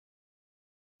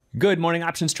Good morning,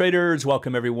 options traders.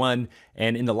 Welcome, everyone.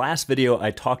 And in the last video,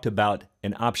 I talked about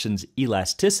an options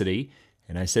elasticity.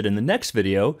 And I said in the next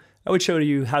video, I would show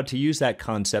you how to use that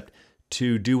concept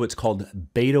to do what's called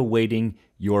beta weighting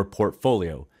your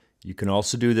portfolio. You can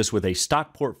also do this with a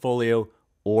stock portfolio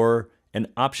or an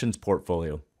options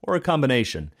portfolio or a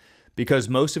combination. Because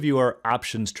most of you are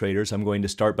options traders, I'm going to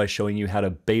start by showing you how to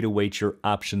beta weight your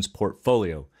options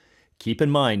portfolio. Keep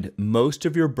in mind, most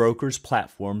of your broker's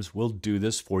platforms will do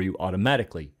this for you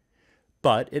automatically,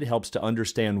 but it helps to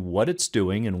understand what it's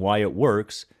doing and why it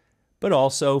works, but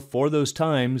also for those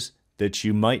times that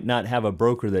you might not have a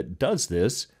broker that does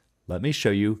this, let me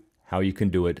show you how you can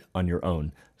do it on your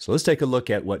own. So let's take a look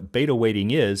at what beta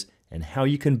weighting is and how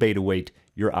you can beta weight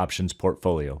your options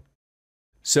portfolio.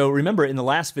 So remember, in the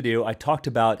last video, I talked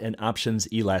about an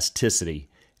options elasticity,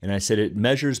 and I said it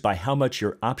measures by how much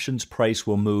your options price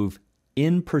will move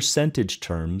in percentage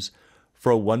terms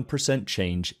for a 1%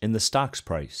 change in the stock's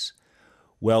price.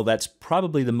 Well, that's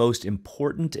probably the most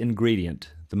important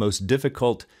ingredient, the most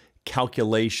difficult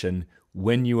calculation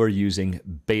when you are using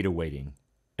beta weighting.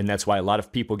 And that's why a lot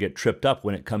of people get tripped up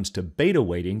when it comes to beta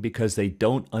weighting because they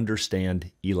don't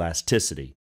understand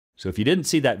elasticity. So if you didn't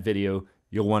see that video,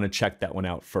 you'll want to check that one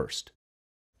out first.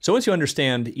 So once you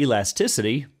understand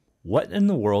elasticity, what in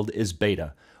the world is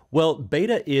beta? Well,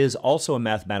 beta is also a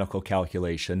mathematical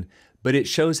calculation, but it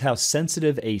shows how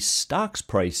sensitive a stock's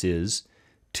price is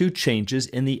to changes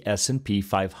in the S&P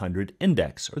 500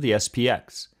 index, or the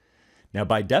SPX. Now,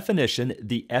 by definition,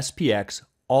 the SPX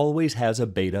always has a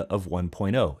beta of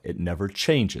 1.0. It never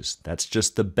changes. That's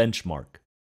just the benchmark.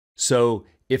 So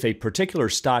if a particular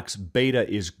stock's beta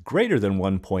is greater than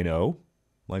 1.0,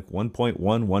 like 1.1,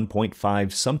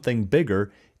 1.5, something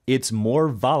bigger, it's more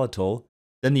volatile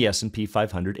than the S&P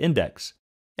 500 index.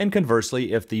 And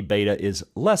conversely, if the beta is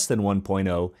less than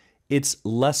 1.0, it's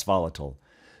less volatile.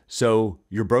 So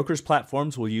your broker's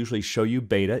platforms will usually show you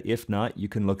beta. If not, you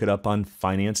can look it up on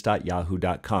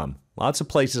finance.yahoo.com. Lots of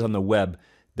places on the web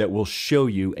that will show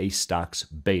you a stock's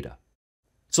beta.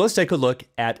 So let's take a look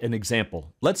at an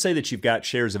example. Let's say that you've got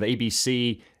shares of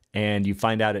ABC and you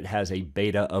find out it has a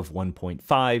beta of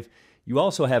 1.5. You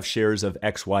also have shares of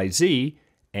XYZ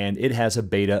and it has a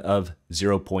beta of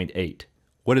 0.8.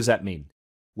 What does that mean?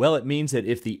 Well, it means that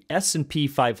if the S&P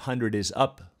 500 is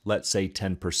up, let's say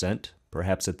 10%,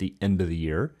 perhaps at the end of the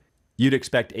year, you'd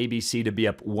expect ABC to be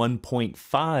up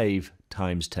 1.5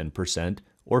 times 10%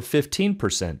 or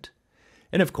 15%.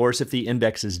 And of course, if the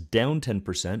index is down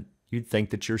 10%, you'd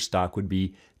think that your stock would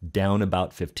be down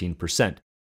about 15%.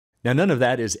 Now, none of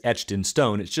that is etched in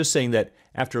stone. It's just saying that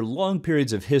after long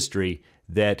periods of history,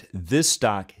 that this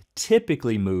stock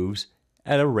typically moves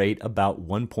at a rate about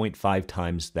 1.5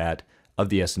 times that of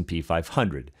the S&P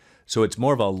 500. So it's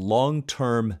more of a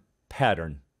long-term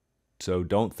pattern. So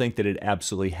don't think that it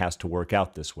absolutely has to work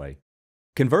out this way.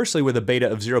 Conversely, with a beta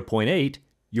of 0.8,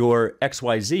 your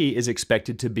XYZ is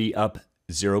expected to be up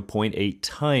 0.8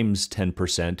 times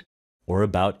 10% or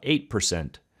about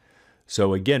 8%.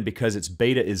 So again, because its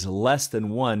beta is less than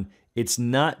 1, it's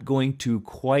not going to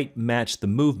quite match the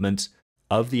movements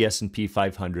of the S&P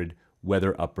 500,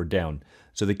 whether up or down.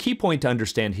 So the key point to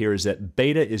understand here is that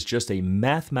beta is just a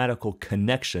mathematical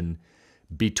connection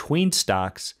between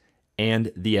stocks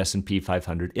and the S&P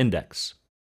 500 index.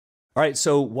 All right,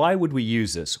 so why would we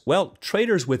use this? Well,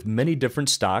 traders with many different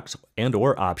stocks and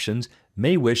or options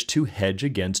may wish to hedge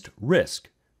against risk.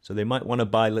 So they might want to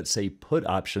buy, let's say, put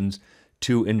options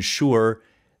to ensure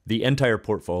the entire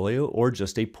portfolio or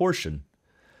just a portion.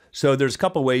 So there's a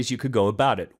couple ways you could go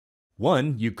about it.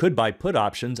 One, you could buy put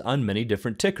options on many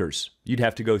different tickers. You'd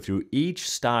have to go through each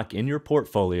stock in your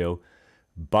portfolio,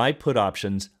 buy put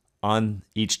options on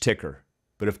each ticker.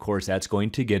 But of course, that's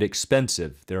going to get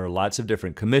expensive. There are lots of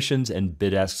different commissions and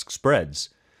bid-ask spreads.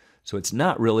 So it's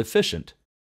not real efficient.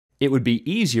 It would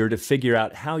be easier to figure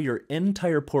out how your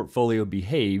entire portfolio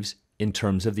behaves in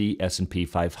terms of the S&P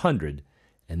 500.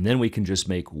 And then we can just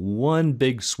make one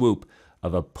big swoop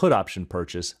of a put option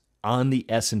purchase on the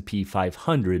S&P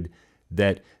 500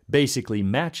 that basically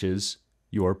matches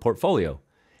your portfolio.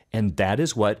 And that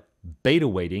is what beta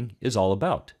weighting is all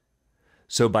about.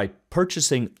 So by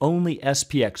purchasing only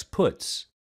SPX puts,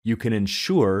 you can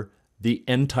ensure the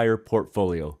entire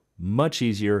portfolio. Much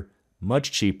easier,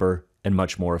 much cheaper, and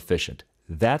much more efficient.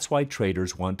 That's why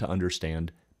traders want to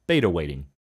understand beta weighting.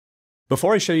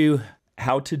 Before I show you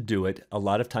how to do it, a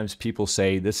lot of times people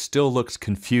say this still looks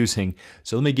confusing.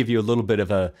 So let me give you a little bit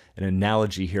of an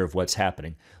analogy here of what's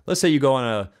happening. Let's say you go on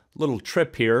a little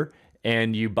trip here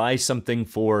and you buy something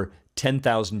for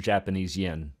 10,000 Japanese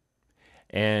yen.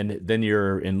 And then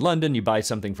you're in London, you buy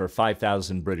something for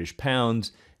 5,000 British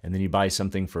pounds, and then you buy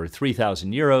something for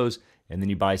 3,000 euros, and then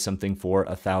you buy something for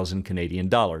 1,000 Canadian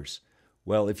dollars.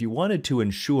 Well, if you wanted to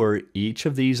insure each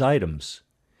of these items,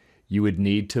 you would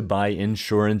need to buy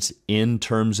insurance in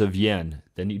terms of yen.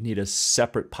 Then you'd need a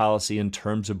separate policy in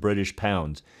terms of British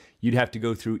pounds. You'd have to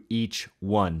go through each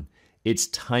one. It's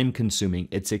time consuming,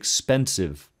 it's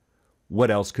expensive.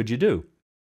 What else could you do?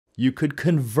 You could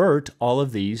convert all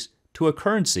of these to a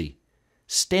currency,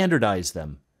 standardize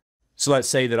them. So let's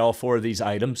say that all four of these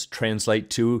items translate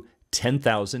to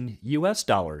 10,000 US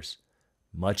dollars.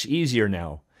 Much easier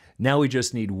now. Now we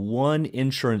just need one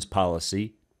insurance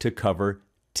policy to cover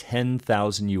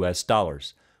 10,000 US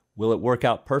dollars. Will it work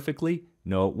out perfectly?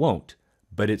 No, it won't.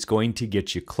 But it's going to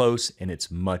get you close, and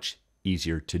it's much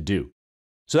easier to do.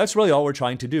 So that's really all we're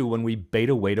trying to do when we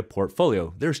beta weight a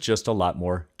portfolio. There's just a lot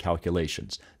more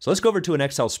calculations. So let's go over to an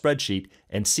Excel spreadsheet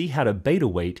and see how to beta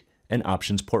weight an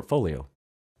options portfolio.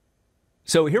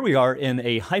 So here we are in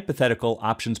a hypothetical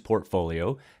options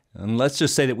portfolio. And let's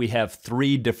just say that we have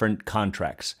three different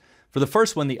contracts. For the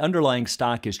first one, the underlying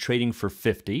stock is trading for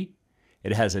 50.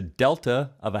 It has a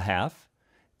delta of a half.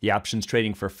 The option's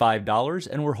trading for $5,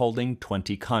 and we're holding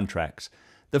 20 contracts.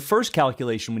 The first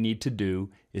calculation we need to do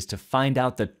is to find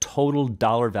out the total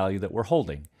dollar value that we're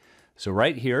holding. So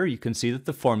right here, you can see that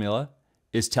the formula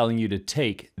is telling you to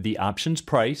take the options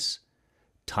price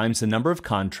times the number of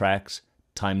contracts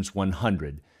times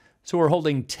 100. So we're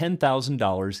holding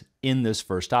 $10,000 in this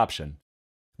first option.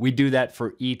 We do that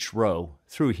for each row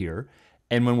through here,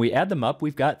 and when we add them up,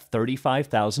 we've got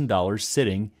 $35,000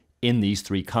 sitting in these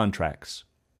three contracts.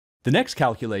 The next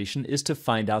calculation is to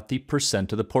find out the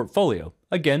percent of the portfolio.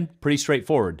 Again, pretty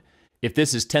straightforward. If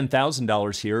this is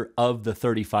 $10,000 here of the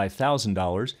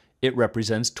 $35,000, it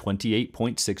represents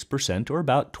 28.6% or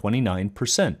about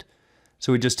 29%.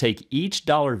 So we just take each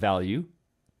dollar value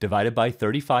divided by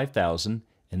 35,000,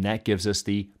 and that gives us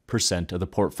the percent of the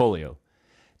portfolio.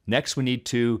 Next, we need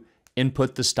to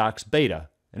input the stock's beta.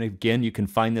 And again, you can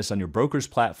find this on your broker's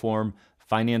platform,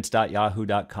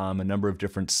 finance.yahoo.com, a number of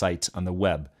different sites on the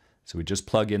web. So we just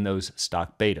plug in those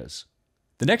stock betas.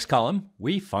 The next column,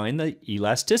 we find the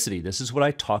elasticity. This is what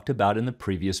I talked about in the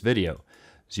previous video.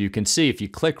 So you can see if you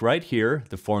click right here,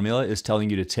 the formula is telling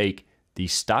you to take the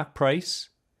stock price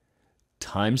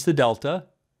times the delta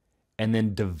and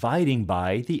then dividing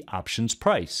by the options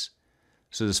price.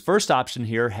 So this first option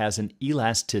here has an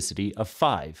elasticity of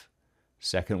 5,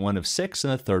 second one of 6,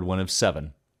 and the third one of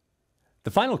 7.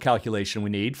 The final calculation we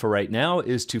need for right now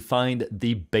is to find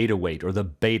the beta weight, or the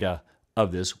beta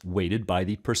of this weighted by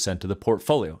the percent of the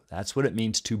portfolio. That's what it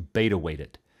means to beta weight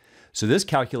it. So this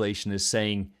calculation is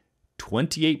saying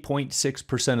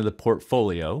 28.6% of the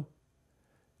portfolio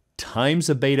times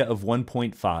a beta of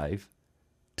 1.5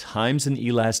 times an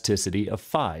elasticity of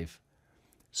 5.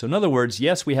 So in other words,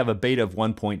 yes, we have a beta of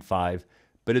 1.5,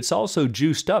 but it's also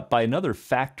juiced up by another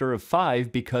factor of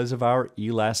 5 because of our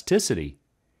elasticity.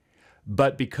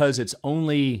 But because it's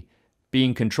only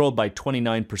being controlled by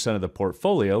 29% of the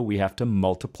portfolio, we have to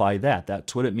multiply that.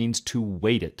 That's what it means to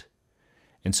weight it.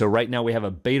 And so right now we have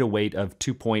a beta weight of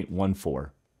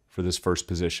 2.14 for this first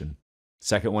position.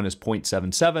 Second one is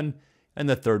 0.77, and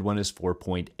the third one is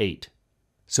 4.8.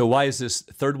 So why is this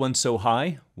third one so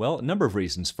high? Well, a number of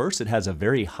reasons. First, it has a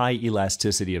very high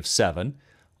elasticity of 7,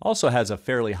 also has a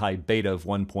fairly high beta of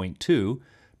 1.2,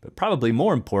 but probably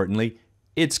more importantly,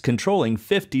 it's controlling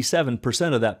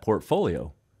 57% of that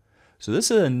portfolio. So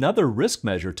this is another risk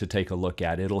measure to take a look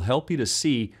at. It'll help you to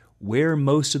see where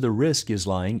most of the risk is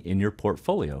lying in your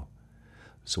portfolio.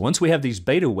 So once we have these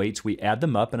beta weights, we add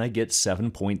them up and I get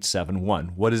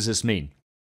 7.71. What does this mean?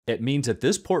 It means that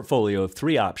this portfolio of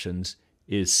three options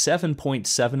is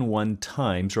 7.71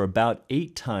 times, or about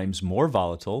 8 times more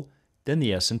volatile than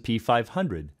the S&P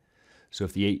 500. So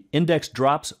if the index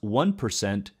drops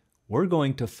 1%, we're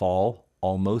going to fall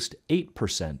almost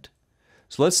 8%.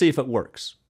 So let's see if it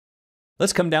works.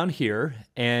 Let's come down here,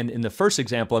 and in the first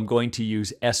example, I'm going to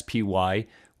use SPY,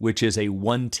 which is a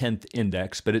 1/10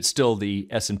 index, but it's still the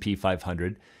S&P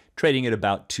 500, trading at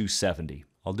about 270.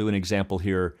 I'll do an example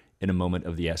here in a moment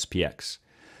of the SPX.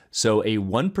 So a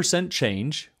 1%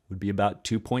 change would be about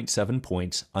 2.7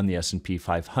 points on the S&P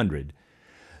 500.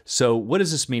 So what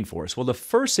does this mean for us? Well, the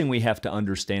first thing we have to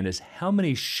understand is how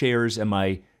many shares am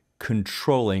I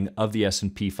controlling of the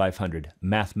S&P 500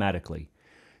 mathematically.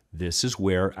 This is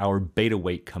where our beta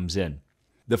weight comes in.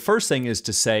 The first thing is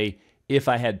to say, if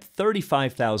I had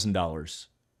 $35,000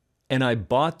 and I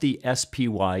bought the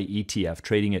SPY ETF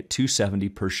trading at 270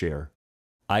 per share,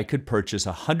 I could purchase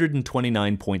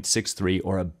 129.63,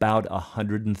 or about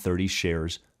 130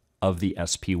 shares of the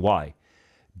SPY.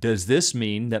 Does this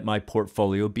mean that my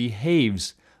portfolio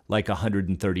behaves like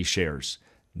 130 shares.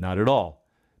 Not at all,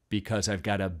 because I've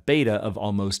got a beta of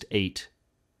almost 8.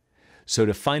 So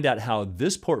to find out how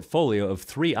this portfolio of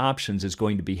 3 options is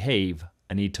going to behave,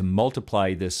 I need to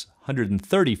multiply this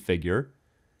 130 figure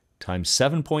times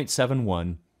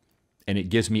 7.71, and it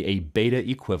gives me a beta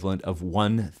equivalent of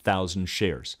 1,000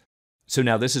 shares. So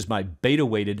now this is my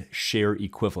beta-weighted share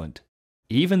equivalent.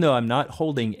 Even though I'm not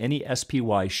holding any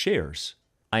SPY shares,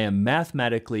 I am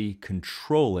mathematically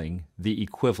controlling the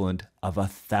equivalent of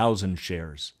 1,000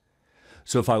 shares.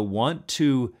 So if I want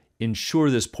to ensure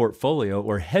this portfolio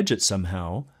or hedge it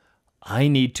somehow, I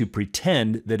need to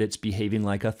pretend that it's behaving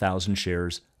like 1,000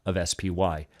 shares of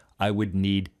SPY. I would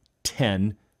need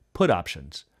 10 put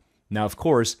options. Now, of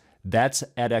course, that's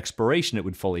at expiration it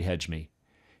would fully hedge me.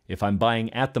 If I'm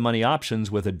buying at the money options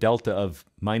with a delta of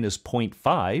minus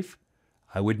 0.5,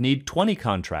 I would need 20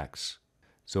 contracts.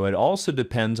 So it also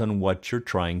depends on what you're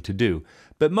trying to do.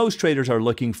 But most traders are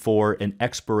looking for an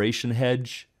expiration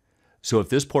hedge. So if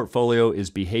this portfolio is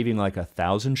behaving like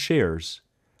 1,000 shares,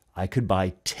 I could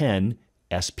buy 10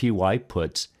 SPY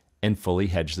puts and fully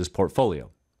hedge this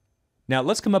portfolio. Now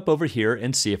let's come up over here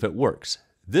and see if it works.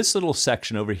 This little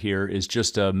section over here is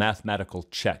just a mathematical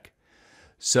check.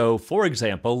 So for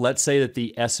example, let's say that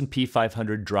the S&P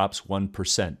 500 drops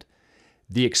 1%.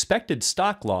 The expected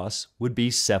stock loss would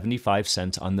be 75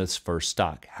 cents on this first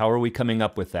stock. How are we coming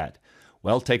up with that?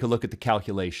 Well, take a look at the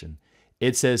calculation.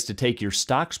 It says to take your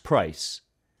stock's price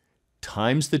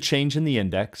times the change in the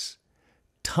index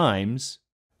times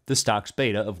the stock's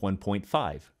beta of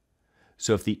 1.5.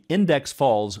 So if the index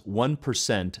falls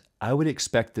 1%, I would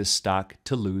expect this stock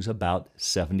to lose about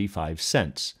 75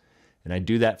 cents. And I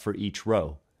do that for each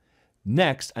row.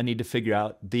 Next, I need to figure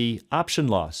out the option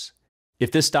loss.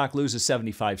 If this stock loses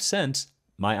 75 cents,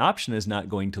 my option is not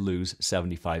going to lose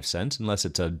 75 cents unless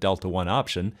it's a delta 1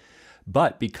 option.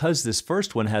 But because this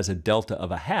first one has a delta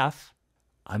of a half,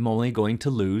 I'm only going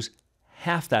to lose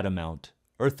half that amount,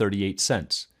 or 38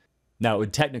 cents. Now, it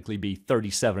would technically be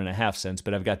 37.5 cents,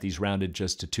 but I've got these rounded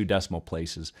just to 2 decimal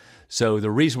places. So the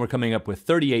reason we're coming up with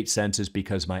 38 cents is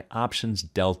because my options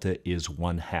delta is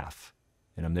 1/2,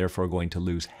 and I'm therefore going to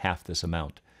lose half this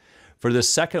amount. For the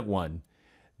second one,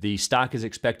 the stock is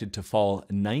expected to fall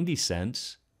 90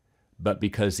 cents, but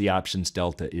because the options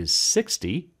delta is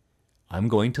 60, I'm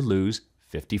going to lose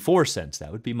 54 cents.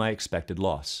 That would be my expected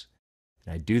loss.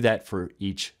 And I do that for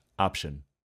each option.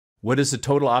 What is the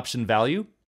total option value?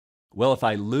 Well, if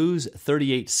I lose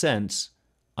 38 cents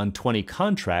on 20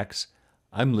 contracts,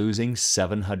 I'm losing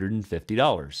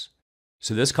 $750.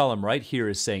 So this column right here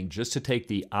is saying just to take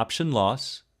the option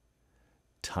loss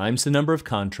times the number of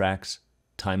contracts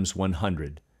times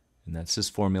 100. And that's this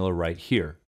formula right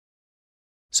here.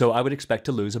 So I would expect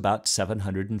to lose about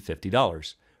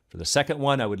 $750. For the second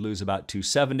one, I would lose about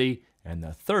 $270, and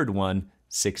the third one,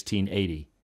 $1,680.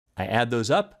 I add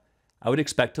those up, I would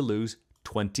expect to lose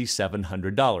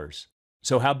 $2,700.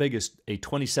 So how big is a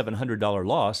 $2,700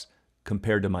 loss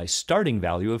compared to my starting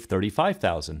value of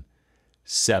 $35,000?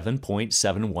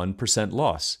 7.71%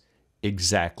 loss.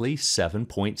 Exactly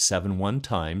 7.71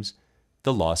 times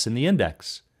the loss in the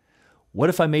index. What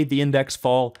if I made the index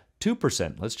fall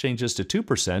 2%? Let's change this to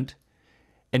 2%.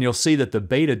 And you'll see that the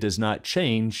beta does not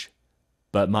change,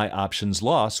 but my options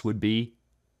loss would be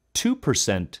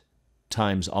 2%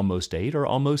 times almost 8, or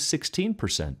almost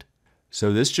 16%.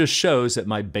 So this just shows that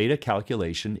my beta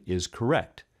calculation is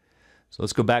correct. So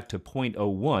let's go back to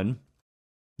 0.01.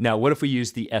 Now, what if we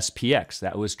use the SPX?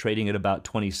 That was trading at about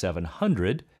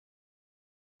 2,700.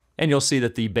 And you'll see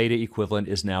that the beta equivalent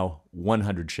is now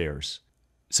 100 shares.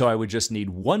 So I would just need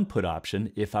 1 put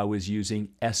option if I was using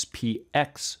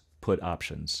SPX put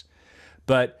options.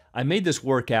 But I made this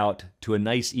work out to a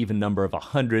nice even number of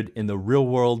 100. In the real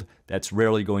world, that's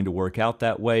rarely going to work out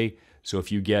that way. So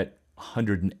if you get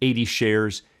 180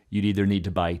 shares, you'd either need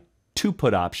to buy 2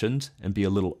 put options and be a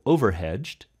little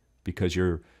overhedged because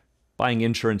you're buying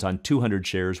insurance on 200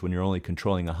 shares when you're only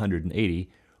controlling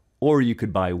 180, or you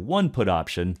could buy 1 put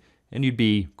option and you'd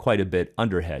be quite a bit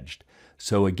underhedged.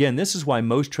 So again, this is why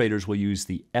most traders will use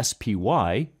the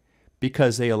SPY,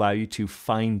 because they allow you to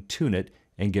fine-tune it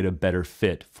and get a better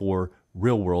fit for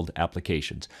real-world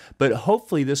applications. But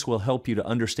hopefully this will help you to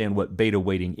understand what beta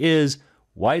weighting is,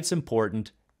 why it's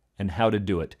important, and how to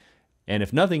do it. And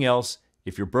if nothing else,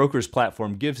 if your broker's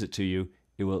platform gives it to you,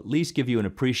 it will at least give you an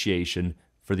appreciation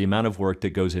for the amount of work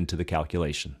that goes into the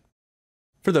calculation.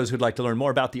 For those who'd like to learn more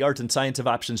about the art and science of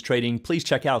options trading, please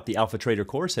check out the Alpha Trader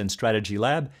course and Strategy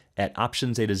Lab at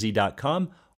optionsaToZ.com.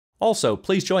 Also,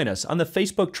 please join us on the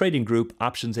Facebook trading group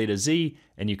Options A to Z,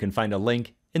 and you can find a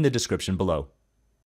link in the description below.